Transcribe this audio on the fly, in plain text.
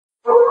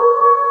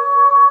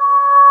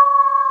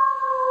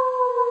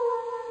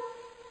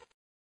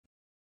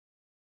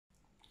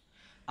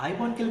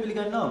iPhone කියලා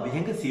පිළිගන්නවා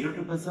විහංග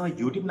 0%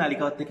 YouTube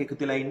නාලිකාවත් එක්ක එකතු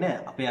වෙලා ඉන්න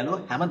අපේ යාළුවෝ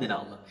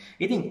හැමදෙනාම.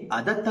 ඉතින්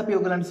අදත් අපි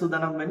ඔයගලන්ට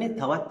සූදානම් වෙන්නේ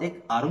තවත් එක්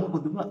අරුම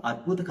පුදුම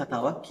අద్భుත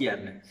කතාවක්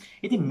කියන්න.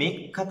 ඉතින් මේ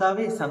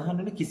කතාවේ සඳහන්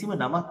වෙන කිසිම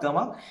නමක්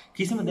ගමක්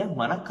කිසිම දෙයක්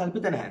මනක්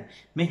කල්පිත නැහැ.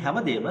 මේ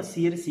හැමදේම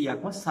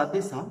 100%ක්ම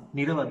සත්‍ය සහ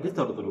නිර්වද්‍ය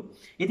තොරතුරු.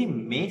 ඉතින්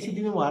මේ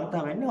සිදුවීම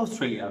වාර්තා වෙන්නේ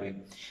ඕස්ට්‍රේලියාවේ.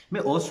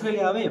 මේ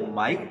ඕස්ට්‍රේලියාවේ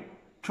මයික්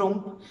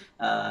ට්‍රොම්ප්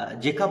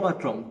ජේකබ්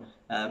ට්‍රොම්ප්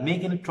මේ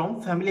කියන ට්‍රොම්ප්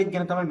ෆැමිලි එක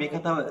ගැන තමයි මේ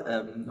කතාව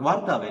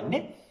වාර්තා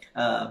වෙන්නේ.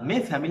 මේ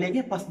ෆැමිලි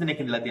එකේ 5 දෙනෙක්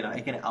ඉඳලා තියෙනවා.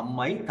 ඒ කියන්නේ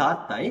අම්මයි,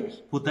 තාත්තයි,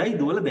 පුතයි,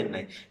 දුවල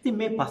දෙන්නයි. ඉතින්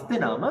මේ 5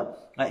 දෙනාම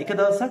එක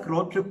දවසක්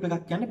රෝඩ් ට්‍රිප්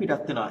එකක් යන්න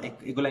පිටත් වෙනවා.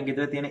 ඒගොල්ලන්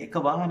ගෙදර තියෙන එක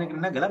වාහනයකට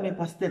නැගලා මේ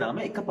 5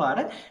 දෙනාම එකපාර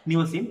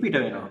නිවසින් පිට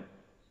වෙනවා.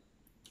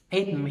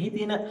 ඒත් මෙහි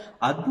තියෙන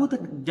අద్భుත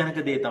ජනක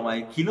දේ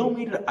තමයි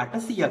කිලෝමීටර්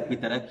 800ක්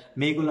විතර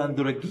මේගොල්ලන්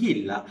දුර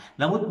ගිහිල්ලා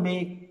නමුත් මේ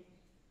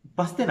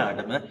 5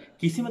 දෙනාටම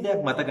කිසිම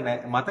දෙයක්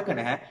මතක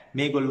නැහැ.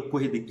 මේගොල්ලෝ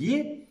කොහෙද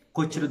ගියේ?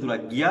 කොච්චර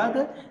දුරක් ගියාද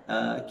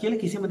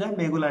කියලා කිසිම දෙයක්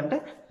මේගොල්ලන්ට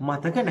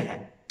මතක නැහැ.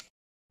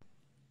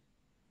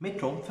 මේ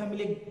ට්‍රොම්ප්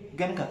ෆැමිලි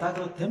ගැන කතා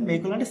කරොත්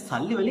මේගොල්ලන්ට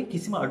සල්ලි වලින්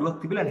කිසිම අඩුවක්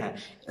තිබිලා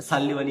නැහැ.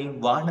 සල්ලි වලින්,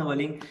 වාහන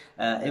වලින්,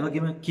 ඒ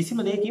වගේම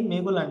කිසිම දෙයකින්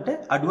මේගොල්ලන්ට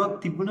අඩුවක්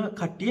තිබුණ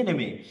කට්ටිය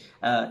නෙමෙයි.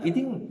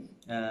 ඉතින්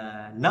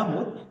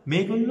නමුත්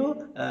මේගොල්ලෝ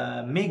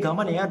මේ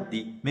ගමන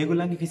යද්දී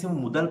මේගොල්ලන්ගේ කිසිම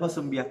මුදල්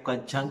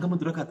පසුම්බියක්වත් ජංගම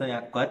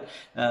දුරකථනයක්වත්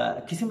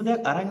කිසිම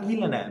දෙයක් අරන්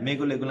ගිහිල්ලා නැහැ.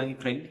 මේගොල්ලෝ ඒගොල්ලන්ගේ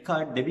ක්‍රෙඩිට්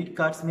කාඩ්, ඩෙබිට්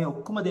කාඩ්ස් මේ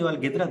ඔක්කොම දේවල්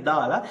ගෙදර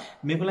දාලා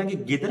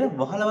මේගොල්ලන්ගේ ගෙදර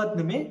වහලවත්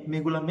නෙමේ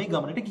මේගොල්ලන් මේ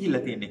ගමනට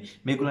ගිහිල්ලා තියෙන්නේ.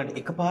 මේගොල්ලන්ට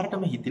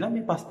එකපාරටම හිතිලා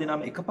මේ 5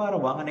 දෙනාම එකපාර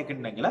වාහනයකට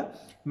නැගලා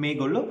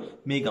මේගොල්ලෝ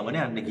මේ ගමන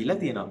යන්න ගිහිල්ලා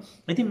තියෙනවා.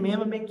 ඉතින්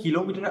මේව මේ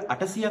කිලෝමීටර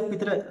 800ක්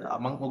විතර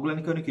මම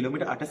ඔයගොල්ලන් කියන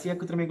කිලෝමීටර 800ක්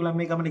විතර මේගොල්ලන්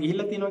මේ ගමන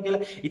ගිහිල්ලා තියෙනවා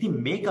කියලා. ඉතින්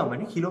මේ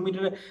ගමනේ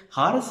කිලෝමීටර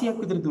 400ක්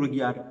විතර දුර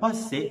ගියාට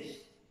පස්සේ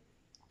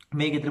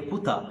මේ ගෙදර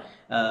පුතා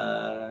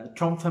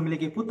ට්‍රොම්ප් ෆැමිලි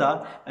එකේ පුතා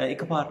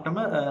එකපාරටම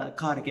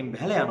කාර් එකෙන්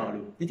බහලා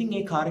යනවලු. ඉතින්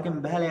ඒ කාර් එකෙන්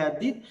බහලා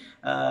යද්දි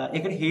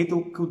ඒකට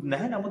හේතුකුත්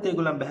නැහැ. නමුත්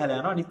ඒගොල්ලන් බහලා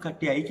යනවා. අනිත්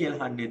කට්ටිය ඇයි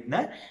කියලා අහන්නෙත්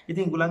නැහැ.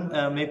 ඉතින් ඒගොල්ලන්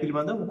මේ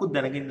පිළිබඳව මුකුත්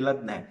දැනගෙන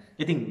ඉන්නලත් නැහැ.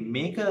 ඉතින්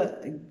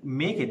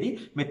මේකෙදි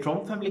මේ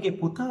ට්‍රොම්ප් ෆැමිලි එකේ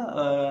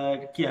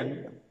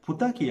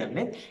පුතා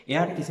කියන්නේ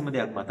එයාට කිසිම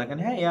දෙයක් මතක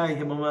නැහැ. එයා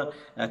එහෙමම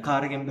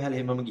කාර් එකෙන් බහලා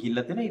එහෙමම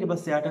ගිහිල්ලා තියෙනවා. ඊට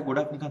පස්සේ එයාට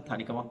ගොඩක් නිකන්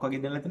තනිකමක්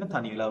වගේ දැනලා තියෙනවා.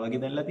 තනි වෙලා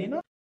වගේ දැනලා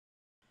තියෙනවා.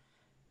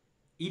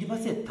 ඊට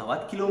පස්සේ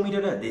තවත්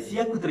කිලෝමීටර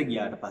 200ක් විතර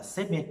ගියාට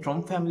පස්සේ මේ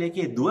ට්‍රොම්ප් ෆැමිලි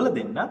එකේ දුවල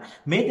දෙන්න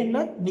මේ දෙන්න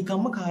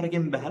නිකම්ම කාර්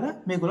එකෙන් බහලා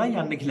මේගොල්ලන්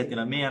යන්න ගිහලා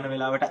තියෙනවා. මේ යන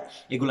වෙලාවට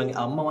ඒගොල්ලන්ගේ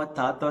අම්මවත්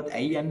තාත්තවත්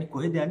ඇයි යන්නේ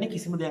කොහෙද යන්නේ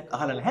කිසිම දෙයක්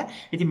අහලා නැහැ.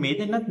 ඉතින් මේ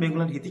දෙන්නත්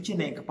මේගොල්ලන් හිතච්ච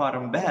නේ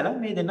එකපාරම බහලා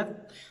මේ දෙන්නත්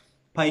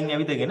පයින්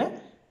ඇවිදගෙන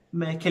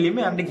මේ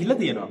කෙලින්ම යන්න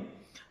ගිහලා තියෙනවා.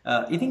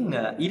 ඉතින්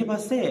ඊට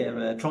පස්සේ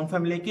ට්‍රොම්ප්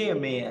ෆැමිලි එකේ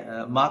මේ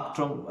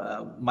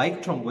මයික්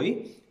ට්‍රොම්ප්යි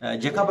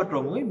ජේකබ්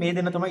ට්‍රොම්ප්යි මේ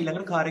දෙන්න තමයි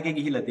ඊළඟට කාර් එකේ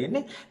ගිහිල්ලා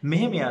තියෙන්නේ.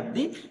 මෙහෙම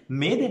යද්දි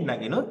මේ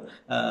දෙන්නගෙනුත්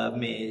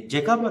මේ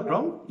ජේකබ්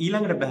ට්‍රොම්ප්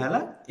ඊළඟට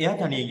බහලා එයා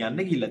තනියෙන්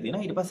යන්න ගිහිල්ලා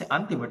තියෙනවා. ඊට පස්සේ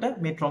අන්තිමට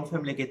මේ ට්‍රොම්ප්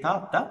ෆැමිලි එකේ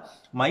තාත්තා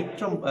මයික්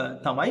ට්‍රොම්ප්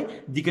තමයි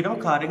දිගටම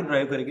කාර් එක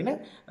ඩ්‍රයිව් කරගෙන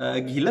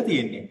ගිහිල්ලා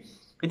තියෙන්නේ.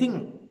 ඉතින්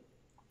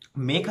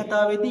මේ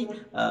කතාවේදී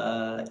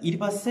ඊට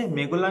පස්සේ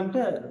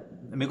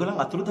මේගොල්ලන්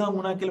අතුරුදහන්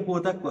වුණා කියලා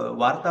පුවතක්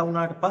වාර්තා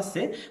වුණාට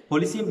පස්සේ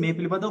පොලිසිය මේ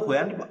පිළිබඳව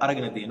හොයන්න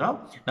අරගෙන තියෙනවා.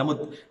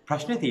 නමුත්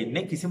ප්‍රශ්නේ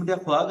තියෙන්නේ කිසිම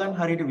දෙයක් හොයාගන්න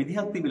හරියට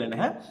විදිහක් තිබිලා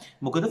නැහැ.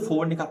 මොකද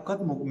ෆෝන්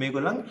එකක්වත්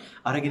මේගොල්ලන්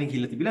අරගෙන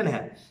ගිහිල්ලා තිබිලා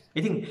නැහැ.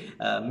 ඉතින්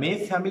මේ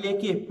ෆැමිලි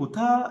එකේ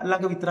පුතා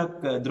ළඟ විතරක්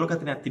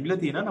දුරකථනයක්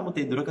තිබිලා තියෙනවා.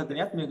 නමුත් ඒ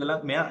දුරකථනයත්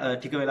මෙයා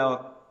ටික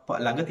වෙලාවක්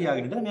ළඟ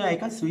තියාගෙන ඉඳලා මෙයා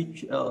ඒක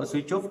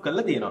ස්විච් ඔෆ්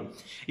කරලා තියෙනවා.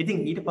 ඉතින්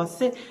ඊට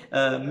පස්සේ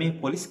මේ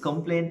පොලිස්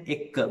කම්ප්ලේන්ට්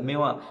එක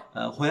මේවා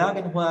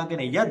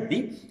හොයාගෙන යද්දි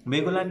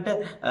මේගොල්ලන්ට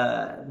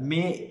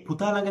මේ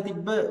පුතා ළඟ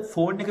තිබ්බ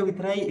ෆෝන් එක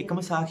විතරයි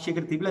එකම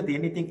සාක්ෂියකට තිබිලා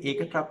තියෙන්නේ. ඉතින්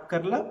ඒක ට්‍රැප්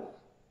කරලා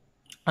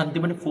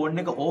අන්තිමට ෆෝන්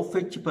එක ඕෆ්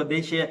වෙච්ච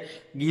ප්‍රදේශය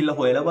ගිහිල්ලා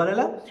හොයලා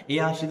බලලා ඒ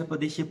ආශ්‍රිත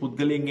ප්‍රදේශයේ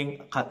පුද්ගලයන්ගෙන්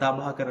කතා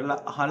බහ කරලා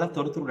අහලා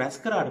තොරතුරු රැස්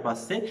කරාට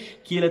පස්සේ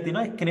කියලා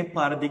තිනවා එක්කෙනෙක්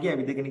පාර දිගේ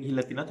ඇවිදගෙන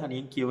ගිහිල්ලා තිනවා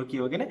තනියෙන්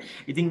කියවගෙන.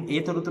 ඉතින්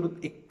ඒ තොරතුරුත්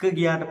එක්ක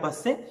ගියාට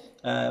පස්සේ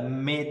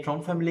මේ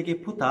ට්‍රොම්ප් ෆැමිලි එකේ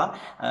පුතා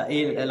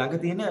ඒ ළඟ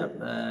තියෙන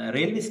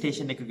රේල්වේ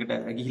ස්ටේෂන් එකකට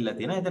ගිහිල්ලා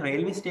තියෙනවා. ඒත්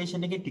රේල්වේ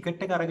ස්ටේෂන් එකේ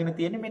ටිකට් එක අරගෙන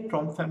තියෙන්නේ මේ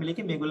ට්‍රොම්ප් ෆැමිලි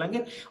එකේ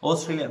මේගොල්ලන්ගේ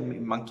ඕස්ට්‍රේලියා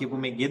මං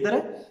කියපු මේ ගෙදර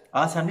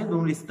ආසන්න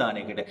දුම්රිය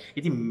ස්ථානයකට.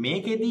 ඉතින්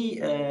මේකෙදි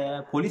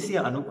පොලිසිය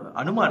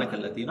අනුමාන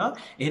කරලා තියෙනවා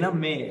එහෙනම්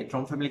මේ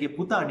ට්‍රොම්ප් ෆැමිලි එකේ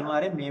පුතා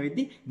අනිවාර්යෙන් මේ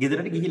වෙද්දි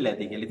ගෙදරට ගිහිල්ලා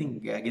ඇති කියලා. ඉතින්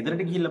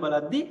ගෙදරට ගිහිල්ලා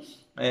බලද්දි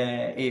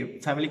ඒ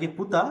ෆැමිලි එකේ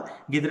පුතා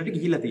ගෙදරට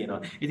ගිහිල්ලා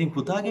තියෙනවා. ඉතින්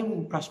පුතාගෙන්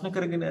ප්‍රශ්න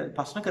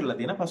කරලා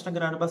තියෙනවා. ප්‍රශ්න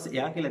කරාට පස්සේ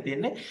එයා කියලා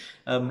තියෙන්නේ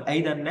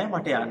ඇයි දන්නේ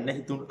මට යන්න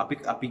හිතුන්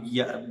අපි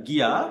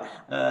ගියා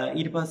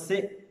ඊට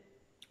පස්සේ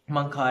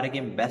මං කාර්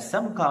එකෙන්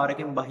බැස්සම් කාර්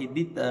එකෙන්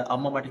බහිද්දිත්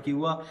අම්මා මට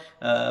කිව්වා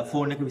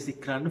ෆෝන් එක විසික්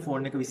කරන්න.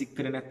 ෆෝන් එක විසික්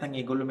කරේ නැත්නම්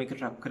ඒගොල්ලෝ මේක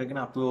ට්‍රැප් කරගෙන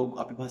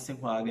අපි පස්සෙන්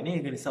හොයාගෙන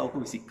ඒක නිසා ඔක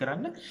විසික්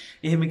කරන්න.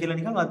 එහෙම කියලා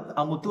නිකන්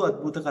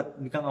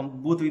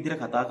අමුතු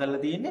විදිහට කතා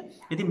කරලා තියෙන්නේ.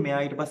 ඉතින්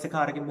මෙයා ඊට පස්සේ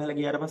කාර් එකෙන් බහලා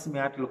ගියාට පස්සේ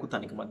මෙයාට ලොකු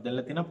තනිකමක්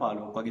දැල්ලා තියෙනවා.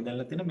 පාළුවක් වගේ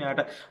දැල්ලා තියෙනවා.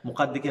 මෙයාට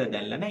මොකද්ද කියලා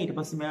දැල්ලා නැහැ. ඊට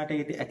පස්සේ මෙයාට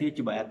ඇති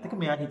වෙච්ච බයත් එක්ක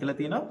මෙයාට හිතලා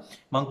තියෙනවා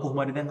මං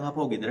කොහොම හරි දැන්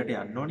ආපහු ගෙදරට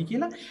යන්න ඕනි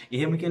කියලා.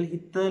 එහෙම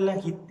කියලා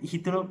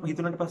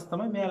හිතුණාට පස්සේ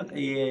තමයි මෙයා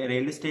ඒ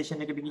රේල්වේ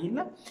ස්ටේෂන් එකට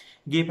ගිහිල්ලා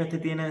ගේ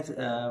පැත්තේ තියෙන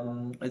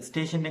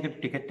ස්ටේෂන් එකට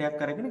ටිකට්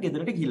එකක් අරගෙන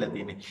ගෙදරට ගිහිල්ලා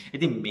තියෙන්නේ.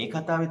 ඉතින් මේ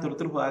කතාවේ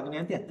තොරතුරු හොයාගෙන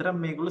යද්දී ඇත්තටම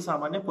මේගොල්ලෝ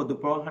සාමාන්‍ය පොදු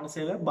ප්‍රවාහන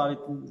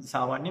සේවයක්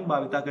සාමාන්‍යයෙන්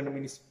භාවිතා කරන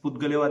මිනිස්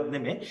පුද්ගලයෝවත්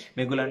නෙමෙයි.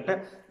 මේගොල්ලන්ට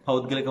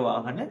පෞද්ගලික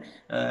වාහන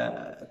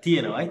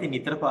තියෙනවා. ඉතින්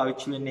නිතර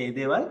පාවිච්චි වෙන්නේ මේ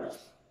දේවල්.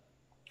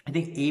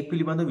 ඉතින් ඒ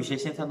පිළිබඳව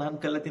විශේෂයෙන් සඳහන්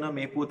කරලා තියෙනවා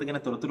මේ පුවත ගැන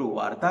තොරතුරු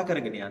වාර්තා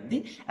කරගෙන යද්දී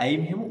ඇයි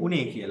මෙහෙම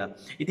උනේ කියලා.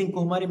 ඉතින්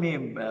කොහොම හරි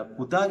මේ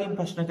පුතාගෙන්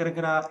ප්‍රශ්න කර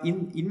කර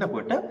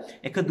ඉන්නකොට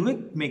එක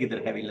දුවෙක් මේ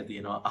ගෙදරට ඇවිල්ලා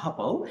තියෙනවා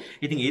අහපව්.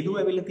 ඉතින් ඒ දුව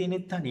ඇවිල්ලා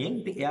තියෙන්නේ තනියෙන්.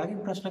 ඉතින් එයාගෙන්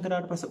ප්‍රශ්න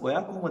කරාට පස්සේ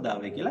ඔයා කොහොමද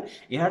ආවේ කියලා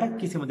එයාට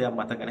කිසිම දෙයක්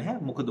මතක නැහැ.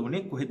 මොකද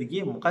උනේ කොහෙද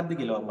ගියේ මොකද්ද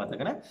කියලාවත්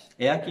මතක නැහැ.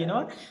 එයා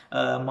කියනවා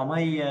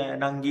මමයි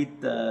නංගිත්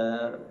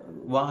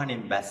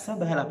වාහනෙන් බැස්සා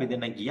බහැලා අපි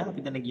දෙන්න ගියා.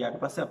 අපි දෙන්න ගියාට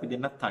පස්සේ අපි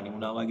දෙන්න තනි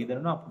වුණා වගේ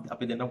දැනුණා.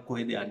 අපි දෙන්න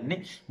කොහෙද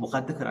යන්නේ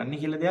මොකද්ද කරන්නේ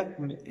කියලා දෙයක්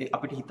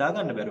අපිට හිතා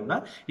ගන්න බැරි වුණා.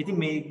 ඉතින්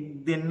මේ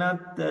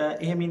දෙන්නත්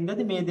එහෙම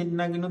ඉඳදී මේ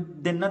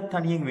දෙන්නත්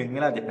තනියෙන් වෙන්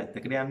වෙලා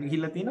දෙපැත්තකට යන්න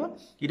ගිහිල්ලා තිනවා.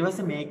 ඊට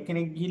පස්සේ මේ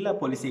කෙනෙක් ගිහිල්ලා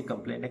පොලිසිය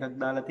කම්ප්ලේන්ට් එකක්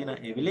දාලා තිනා.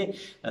 ඒ වෙලේ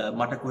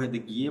මට කොහෙද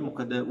ගියේ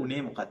මොකද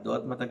උනේ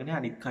මොකද්දවත් මතක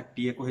නැහැ. අනිත්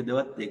කට්ටිය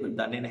කොහෙදවත් ඒගොල්ලෝ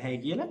දන්නේ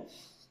නැහැ කියලා.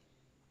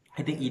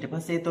 ඉතින් ඊට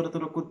පස්සේ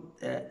තොරතුරුකුත්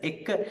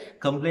එක්ක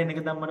කම්ප්ලේන් එක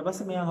දැම්මම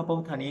පස්සේ මෙයා ආපහු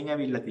තනියෙන්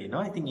ඇවිල්ලා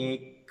තිනවා. ඉතින්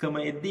ඒකම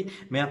එද්දි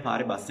මෙයා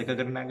පාරේ බස්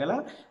එකකට නැගලා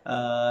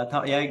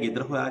එයාගේ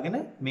ගෙදර හොයාගෙන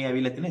මේ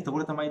ඇවිල්ලා තිනවා.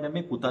 එතකොට තමයි දැන්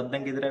මේ පුතත්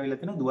දැන් ගෙදර ඇවිල්ලා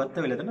තිනවා. දුවත්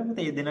ඇවිල්ලා තිනවා.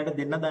 මොකද මේ දෙන්නට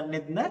දෙන්න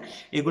දන්නේ නැහැ.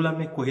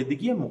 ඒගොල්ලන් මේ කොහෙද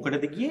ගියේ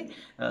මොකටද ගියේ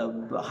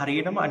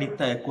හරියටම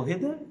අනිත් අය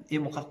කොහෙද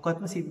ඒ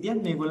මොකක්වත්ම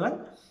සිද්ධියක් මේගොල්ලන්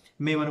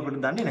මේ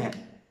වෙනකොට දන්නේ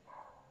නැහැ.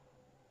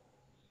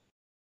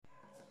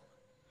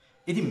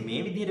 ඉතින්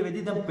මේ විදිහට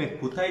වෙද්දී දැන් මේ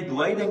පුතයි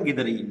දුවයි දැන්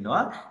ගෙදර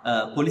ඉන්නවා.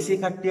 පොලිසිය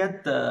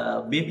කට්ටියත්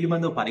මේ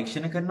පිළිබඳව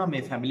පරීක්ෂණ කරනවා.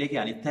 මේ ෆැමිලි එකේ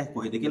අනිත් අය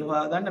කොහෙද කියලා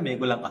හොයාගන්න.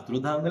 මේගොල්ලන්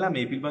අතුරුදහන් වෙලා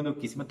මේ පිළිබඳව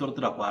කිසිම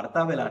තොරතුරක්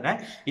වාර්තා වෙලා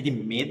නැහැ. ඉතින්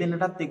මේ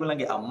දෙන්නටත්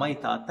ඒගොල්ලන්ගේ අම්මයි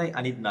තාත්තයි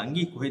අනිත්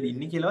නංගි කොහෙද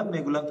ඉන්නේ කියලාවත්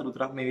මේගොල්ලන්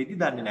තොරතුරක් මේ වෙද්දී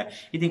දන්නේ නැහැ.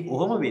 ඉතින්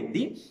ඔහොම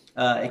වෙද්දී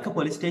එක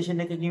පොලිස්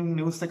ස්ටේෂන් එකකින්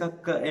නිවුස්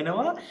එකක්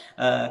එනවා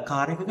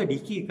කාර් එකක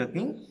ඩිකි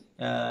එකකින්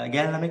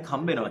ගෑනු ළමෙක්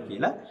හම්බ වෙනවා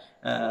කියලා.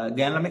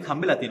 ගෑනු ළමෙක්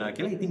හම්බෙලා තියෙනවා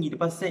කියලා. ඉතින් ඊට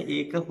පස්සේ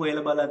ඒක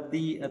හොයලා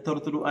බලද්දී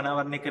තොරතුරු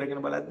අනාවරණය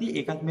කරගෙන බලද්දී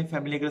ඒකත් මේ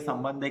ෆැමිලි එකට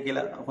සම්බන්ධයි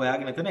කියලා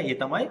හොයාගෙන තන ඒ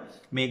තමයි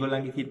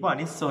මේගොල්ලන්ගේ හිටපු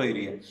අනිත්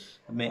සොයුරිය.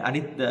 මේ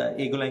අනිත්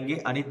ඒගොල්ලන්ගේ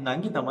අනිත්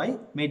නංගි තමයි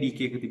මේ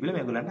ඩීකේ එක තිබිලා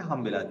මේගොල්ලන්ට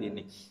හම්බෙලා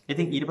තියෙන්නේ.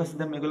 ඉතින් ඊට පස්සේ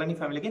දැන් මේගොල්ලන්ගේ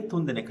ෆැමිලි එකෙන්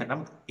 3 දෙනෙක්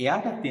කරනවා.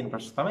 එයාටත් තියෙන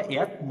ප්‍රශ්න තමයි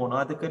එයාත්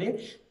මොනවද කරේ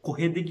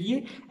කොහෙද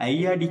ගියේ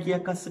ඇයි යා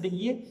ඩීකේක් අස්සට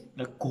ගියේ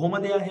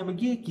කොහොමද එයා හැම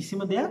ගියේ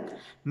කිසිම දෙයක්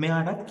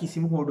මෙයාටත්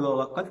කිසිම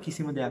හොඩුවාවක්වත්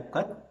කිසිම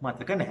දෙයක්වත්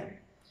මතක නැහැ.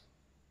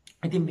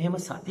 ඉතින් මෙහෙම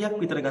සතියක්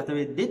විතර ගත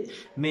වෙද්දිත්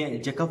මේ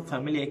ජෙකබ්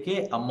ෆැමිලි එකේ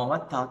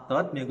අම්මවත්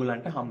තාත්තවත්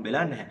මේගොල්ලන්ට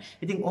හම්බෙලා නැහැ.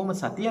 ඉතින් ඔහොම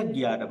සතියක්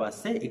ගියාට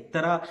පස්සේ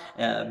එක්තරා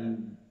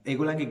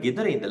ඒගොල්ලන්ගේ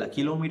ගෙදර ඉඳලා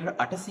කිලෝමීටර්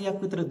 800ක්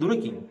විතර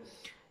දුරකින්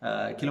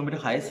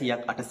කිලෝමීටර්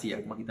 600ක්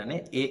 800ක් මම හිතන්නේ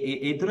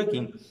ඒ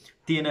දුරකින්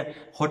තියෙන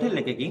හොටෙල්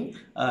එකකින්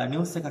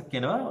නිවුස් එකක්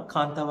එනවා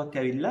කාන්තාවක්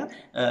ඇවිල්ලා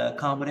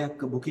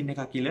කාමරයක් බුකින්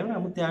එකක් කියලා.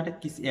 නමුත්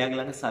එයාට එයාගේ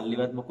ළඟ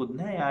සල්ලිවත් මොකුත්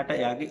නැහැ. එයාට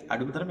එයාගේ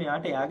අඩුතරම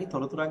එයාගේ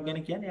තොරතුරක් ගැන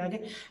කියන්නේ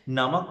එයාගේ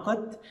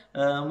නමක්වත්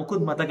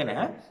මොකුත් මතක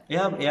නැහැ.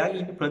 එයාගේ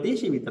ඉන්න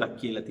ප්‍රදේශය විතරක්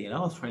කියලා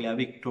තියෙනවා. ඕස්ට්‍රේලියා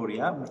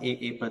වික්ටෝරියා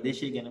ඒ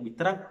ප්‍රදේශය ගැන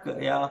විතරක්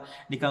එයා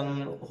නිකන්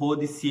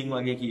හෝදිස්සියෙන්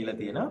වගේ කියලා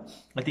තියෙනවා.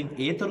 ඉතින්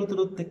ඒ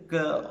තොරතුරුත් එක්ක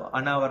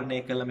අනාවරණය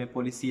කළ මේ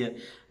පොලිසිය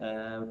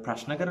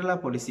ප්‍රශ්න කරලා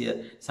පොලිසිය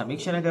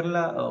සමීක්ෂණ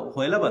කරලා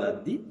හොයලා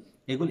බලද්දී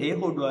ඒගොල්ලෝ ඒ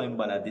හොඩුවාවෙන්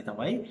බලද්දී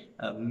තමයි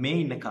මේ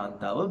ඉන්න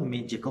කාන්තාව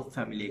මේ ජෙකබ්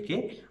ෆැමිලි එකේ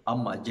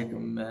අම්මා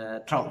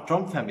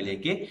ට්‍රොම්ප් ෆැමිලි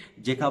එකේ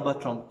ජෙකබ්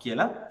ට්‍රොම්ප්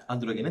කියලා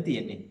අඳුරගෙන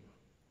තියෙන්නේ.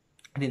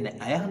 ඉතින්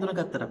අය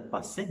හඳුනාගත්තට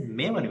පස්සේ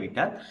මේ වන විටත්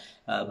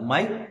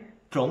මයික්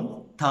ට්‍රොම්ප්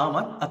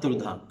තාමත්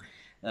අතුරුදහන්.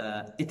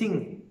 ඉතින්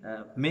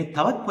මේ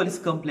තවත් පොලිස්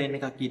කම්ප්ලේන්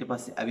එකක් ඊට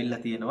පස්සේ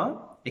ඇවිල්ලා තියෙනවා.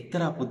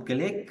 එක්තරා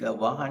පුද්ගලයෙක්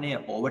වාහනය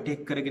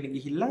ඕවර්ටේක් කරගෙන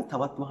ගිහිල්ලා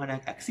තවත්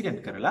වාහනයක්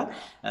ඇක්සිඩන්ට් කරලා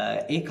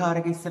ඒ කාර්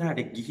එක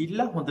ඉස්සරහට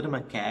ගිහිල්ලා හොඳටම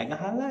කෑ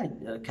ගහලා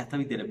කැත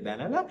විදිහට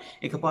බැනලා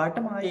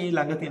එකපාරටම ආයේ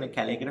ළඟ තියෙන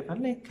කැලේකට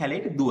පැනලා ඒ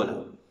කැලේට දුවලා.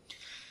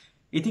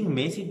 ඉතින්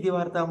මේ සිද්ධිය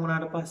වාර්තා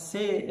වුණාට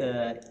පස්සේ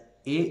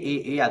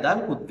ඒ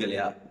අදාළ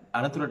පුද්ගලයා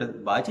අනතුරට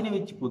වාචනය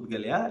වෙච්ච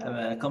පුද්ගලයා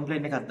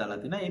කම්ප්ලේන්ට් එකක්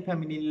දාලා තිනා. ඒ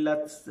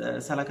පැමිණිල්ලත්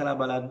සලකලා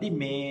බලද්දී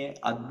මේ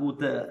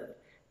අద్భుත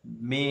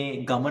මේ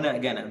ගමන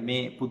ගැන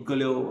මේ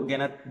පුද්ගලයෝ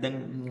ගැන දැන්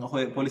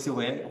පොලිසිය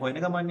හොයන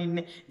ගමන්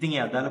ඉන්නේ. ඉතින්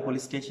ඒ අදාළ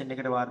පොලිස් ස්ටේෂන්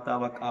එකට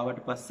වාර්තාවක්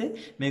ආවට පස්සේ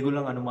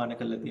මේගොල්ලන් අනුමාන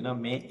කරලා තියෙනවා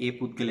මේ ඒ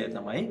පුද්ගලයා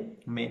තමයි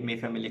මේ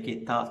ෆැමිලි එකේ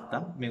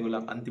තාත්තා.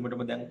 මේගොල්ලන්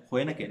අන්තිමටම දැන්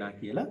හොයන කෙනා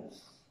කියලා.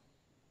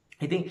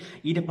 ඉතින්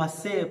ඊට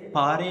පස්සේ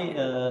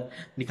පාරේ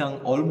නිකන්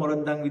ඕල්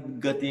මොරන්දන්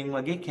ගතියෙන්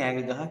වගේ කෑග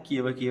ගහ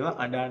කියව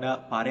අඬ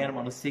පාරේ යන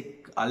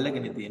මිනිස්සෙක්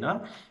අල්ලගෙන තියෙනවා.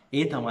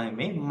 ඒ තමයි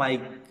මේ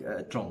මයික්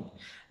ට්‍රොම්ප්.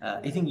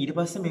 ඉතින් ඊට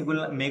පස්සේ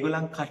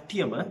මේගොල්ලන්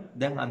කට්ටියම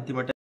දැන්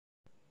අන්තිමට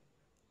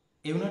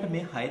ඒ වුණාට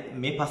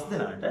මේ පස්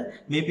දෙනාට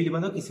මේ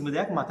පිළිබඳව කිසිම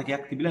දෙයක්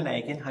මතකයක් තිබිලා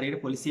නැහැ. ඒ කියන්නේ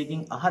හරියට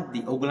පොලිසියකින්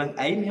අහද්දි ඕගොල්ලන්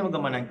ඇයි මෙහෙම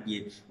ගමනක්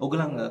ගියේ?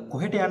 ඕගොල්ලන්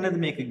කොහෙට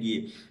යන්නද මේක ගියේ?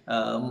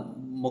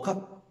 මොකක්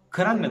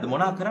කරන්නද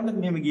මොනා කරන්නද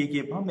මෙහෙම ගියේ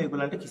කියපුවම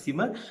මේගොල්ලන්ට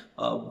කිසිම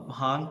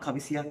හාන්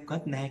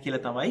කවිසියක්වත් නැහැ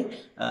කියලා තමයි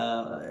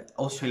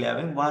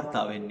ඕස්ට්‍රේලියාවෙන්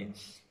වාර්තා වෙන්නේ.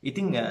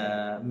 ඉතින්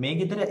මේ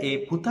ගෙදර ඒ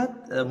පුතත්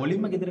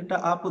මුලින්ම ගෙදරට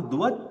ආපු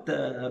දුවත්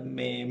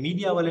මේ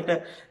මීඩියා වලට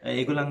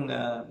ඒගොල්ලන්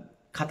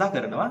කතා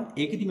කරනවා.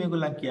 ඒකෙදි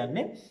මේගොල්ලන්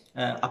කියන්නේ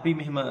අපි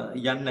මෙහෙම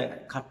යන්න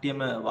කට්ටියම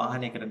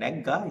වාහනයකට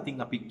නැග්ගා. ඉතින්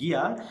අපි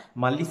ගියා.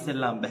 මල්ලි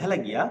ඉස්සෙල්ලාම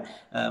බහැලා ගියා.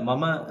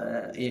 මම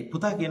ඒ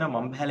පුතා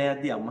කියනවා මම බහැලා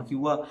යද්දි අම්මා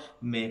කිව්වා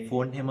මේ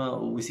ෆෝන් හැම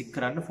විසික්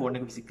කරන්න ෆෝන්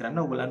එක විසික් කරන්න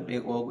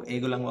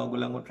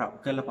ඕගොල්ලන්ව ට්‍රක්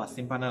කරලා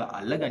පස්සෙන් පනලා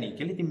අල්ලගනි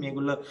කියලා. ඉතින්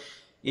මේගොල්ලෝ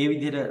ඒ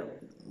විදිහට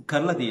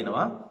කරලා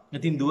තියෙනවා.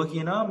 ඉතින් දුව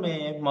කියනවා මේ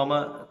මම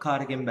කාර්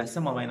එකෙන් බැස්ස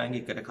මම එනංගි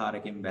එකට කාර්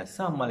එකෙන් බැස්ස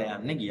අම්මලා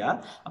යන්න ගියා.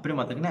 අපිට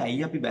මතක නෑ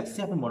ඇයි අපි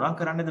බැස්සේ අපි මොනවා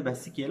කරන්නද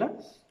බැස්සේ කියලා.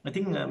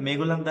 ඉතින්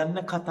මේගොල්ලන් දන්න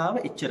කතාව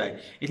එච්චරයි.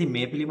 ඉතින්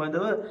මේ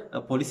පිළිබඳව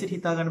පොලිසියට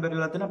හිතා ගන්න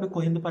බැරිලා තියෙන අපි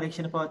කොහෙන්ද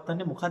පරීක්ෂණ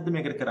පවත්වන්නේ මොකද්ද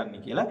මේකට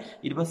කරන්නේ කියලා.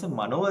 ඊට පස්සේ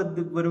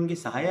මනෝවෛද්‍යවරුන්ගේ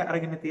සහාය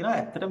අරගෙන තියෙනවා.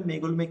 ඇත්තටම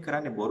මේගොල්ලෝ මේක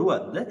කරන්නේ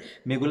බොරුවක්ද?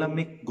 මේගොල්ලන්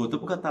මේ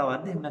ගොතපු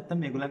කතාවක්ද? එහෙම නැත්නම්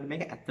මේගොල්ලන්ට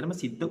මේක ඇත්තටම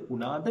සිද්ධ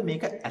වුණාද?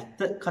 මේක ඇත්ත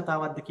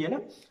කතාවක්ද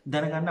කියලා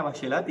දැනගන්න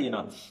අවශ්‍ය වෙලා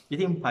තියෙනවා.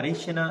 ඉතින්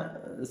පරීක්ෂණ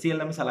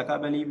සියල්ලම සලකා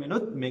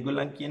බැලීමෙනුත්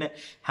මේගොල්ලන් කියන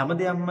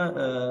හැමදේම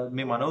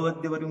මේ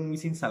මනෝවෛද්‍යවරුන්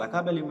විසින්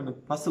සලකා බැලීමෙනුත්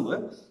පසුව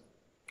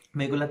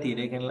මේගොල්ලන්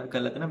තීරණය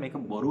කළා තියෙන මේක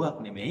බොරුවක්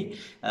නෙමෙයි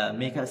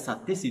මේක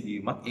සත්‍ය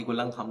සිදුවීමක්.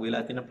 ඒගොල්ලන් හමු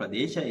වෙලා තියෙන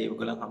ප්‍රදේශ,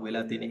 ඒගොල්ලන් හමු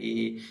වෙලා තියෙන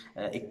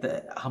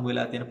හමු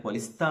වෙලා තියෙන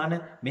පොලිස් ස්ථාන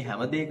මේ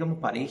හැමදේකම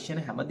පරීක්ෂණ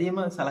හැමදේම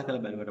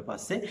සලකලා බැලුවට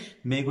පස්සේ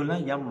මේගොල්ලන්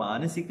යම්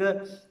මානසික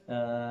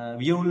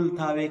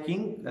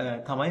වියවුල්තාවයකින්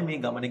තමයි මේ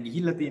ගමන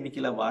ගිහිල්ලා තියෙන්නේ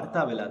කියලා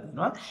වාර්තා වෙලා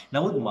තිනවා.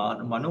 නමුත්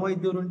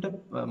මනෝවෛද්‍යවරුන්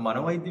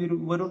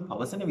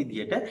පවසන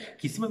විදිහට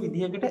කිසිම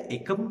විදිහකට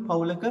එකම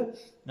පවුලක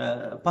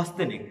 5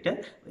 දෙනෙක්ට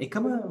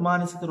එකම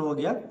මානසික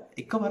රෝගයක්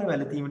එකවර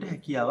වැළඳීමට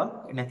හැකියාවක්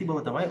නැති බව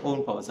තමයි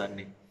ඔවුන්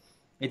පවසන්නේ.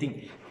 ඉතින්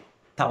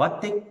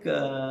තවත් එක්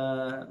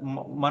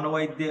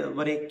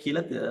මනෝවෛද්‍යවරයෙක්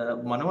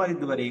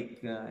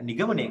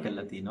නිගමනය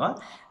කළා තියෙනවා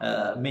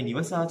මේ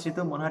නිවස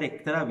ආශ්‍රිතව මොන හරි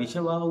එක්තරා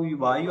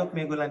විෂවායුවක්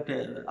මේගොල්ලන්ට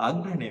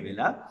ආග්‍රහණය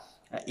වෙලා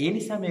ඒ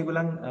නිසා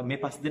මේගොල්ලන් මේ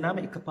 5 දෙනාම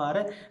එකපාර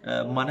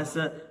මනස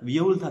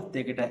වියවුල්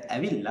තත්යකට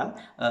ඇවිල්ලා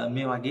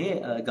මේ වගේ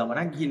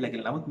ගමනක් ගිහිල්ලා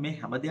කියලා. නමුත් මේ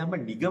හැමදේම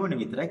නිගමන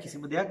විතරයි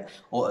කිසිම දෙයක්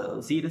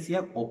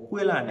 100% ඔප්පු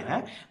වෙලා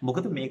නැහැ.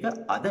 මොකද මේක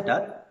අදටත්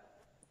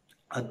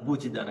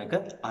අද්භූතජනක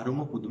අරුම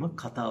පුදුම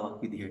කතාවක්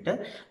විදිහට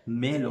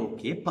මේ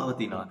ලෝකේ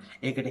පවතිනවා.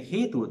 ඒකට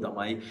හේතුව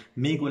තමයි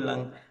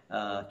මේගොල්ලන්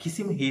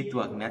කිසිම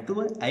හේතුවක් නැතුව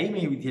ඇයි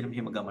මේ විදිහට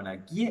මෙහෙම ගමනක්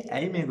ගියේ?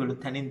 ඇයි මේගොල්ලෝ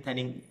තනින්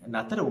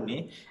නතර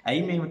වුනේ?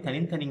 ඇයි මේව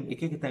තනින්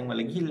එක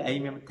තැන්වල ගිහිල්ලා ඇයි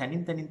මේව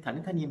තනින්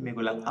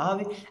මේගොල්ලන්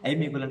ආවේ? ඇයි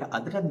මේගොල්ලන්ට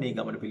අදටත් මේ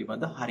ගමන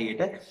පිළිබඳව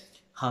හරියට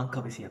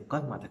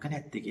හාංකවසියක්වත් මතක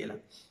නැත්තේ කියලා.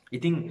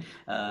 ඉතින්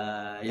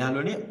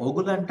යාළුවනේ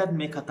ඕගොල්ලන්ටත්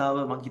මේ කතාව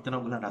මම හිතනවා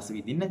ඔයගොල්ලන් රස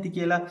විඳින්න නැති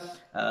කියලා.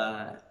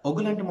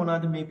 ඕගොල්ලන්ට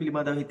මොනවද මේ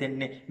පිළිබඳව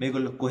හිතෙන්නේ?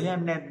 මේගොල්ලෝ කොහේ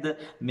යන්නේ නැද්ද?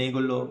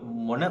 මේගොල්ලෝ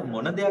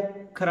මොන දෙයක්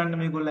කරන්න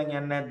මේගොල්ලන්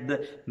යන්නේ නැද්ද?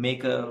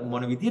 මේක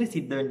මොන විදිහට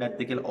සිද්ධ වෙන්නේ නැද්ද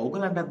කියලා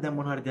ඕගොල්ලන්ටත් දැන්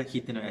මොන හරි දෙයක්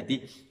හිතෙනවා ඇති.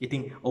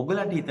 ඉතින්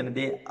ඕගොල්ලන්ට හිතන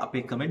දේ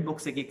අපේ කමෙන්ට්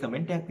බොක්ස් එකේ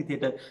කමෙන්ට් එකක්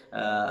විදිහට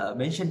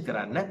මෙන්ෂන්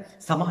කරන්න.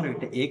 සමහර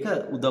විට ඒක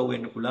උදව්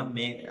වෙන්න පුළුවන්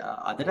මේ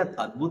අදටත්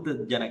අద్భుත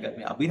ජනක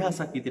මේ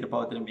අභිරහසක් විදිහට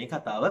පවතින මේ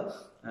කතාව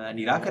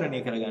निराකරණය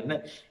කරගන්න.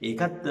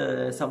 ඒකත්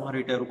සමහර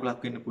විට රුකුලක්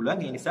වෙන්න පුළුවන්.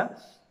 ඒ නිසා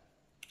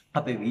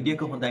අපේ වීඩියෝ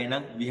එක හොඳයි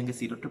නම්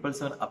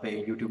vihangarosh අපේ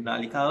YouTube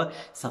නාලිකාව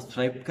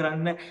subscribe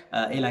කරන්න.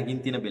 ඒ ළඟින්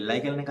තියෙන bell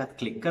icon එකත්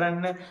click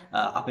කරන්න.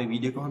 අපේ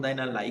වීඩියෝ එක හොඳයි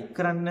නම් like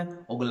කරන්න.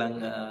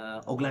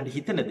 ඔයගලන්ට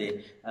හිතන දේ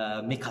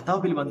මේ කතාව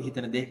පිළිබඳව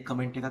හිතන දේ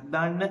comment එකක්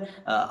දාන්න.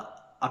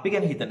 අපි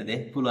ගැන හිතන දේ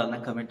පුළුවන්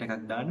නම් comment එකක්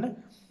දාන්න.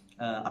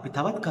 අපි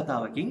තවත්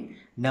කතාවකින්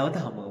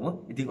නැවත හමුවමු.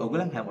 ඉතින්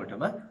ඔයගලන්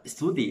හැමෝටම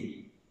ස්තුතියි.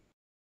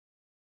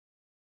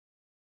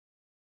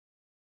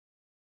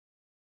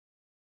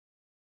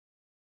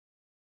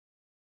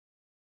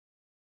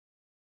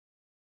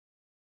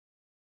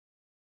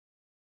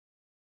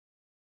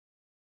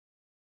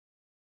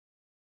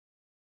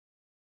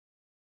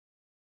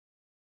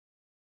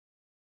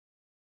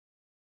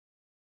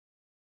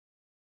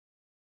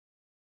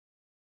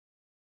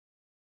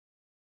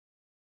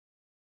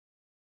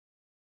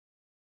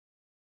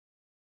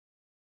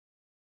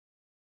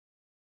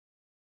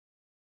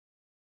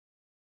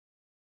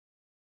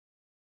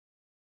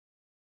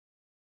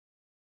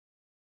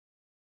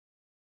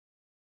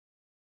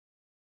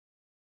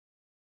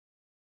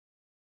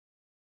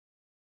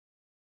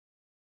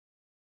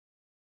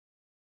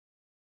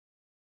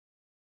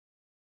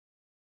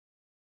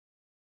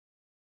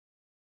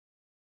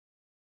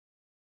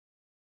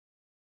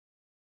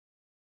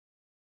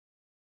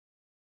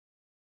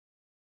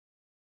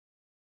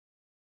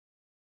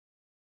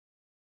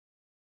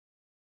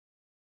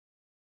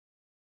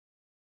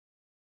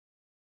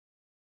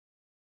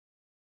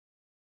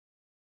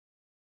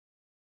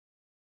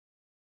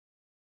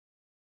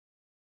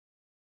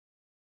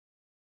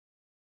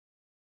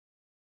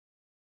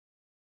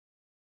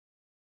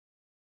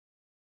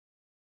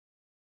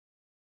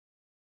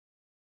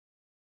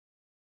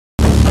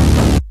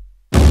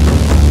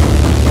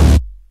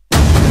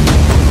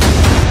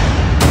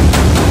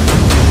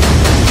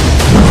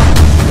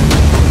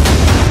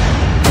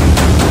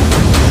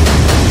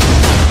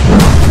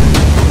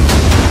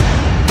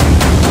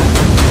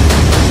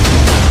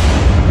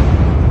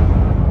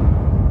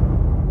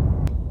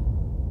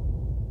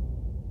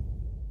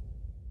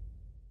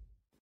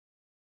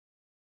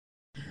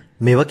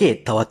 මේ වගේ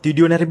තවත්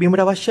වීඩියෝ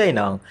නැරඹීමට අවශ්‍යයි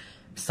නම්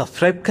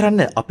සබස්ක්‍රයිබ්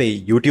කරන්න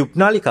අපේ YouTube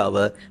නාලිකාව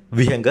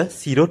විහඟ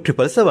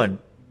 0777.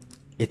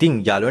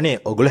 ඉතින් යාළුවනේ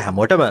ඔගොල්ලෝ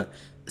හැමෝටම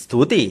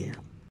ස්තුතියි.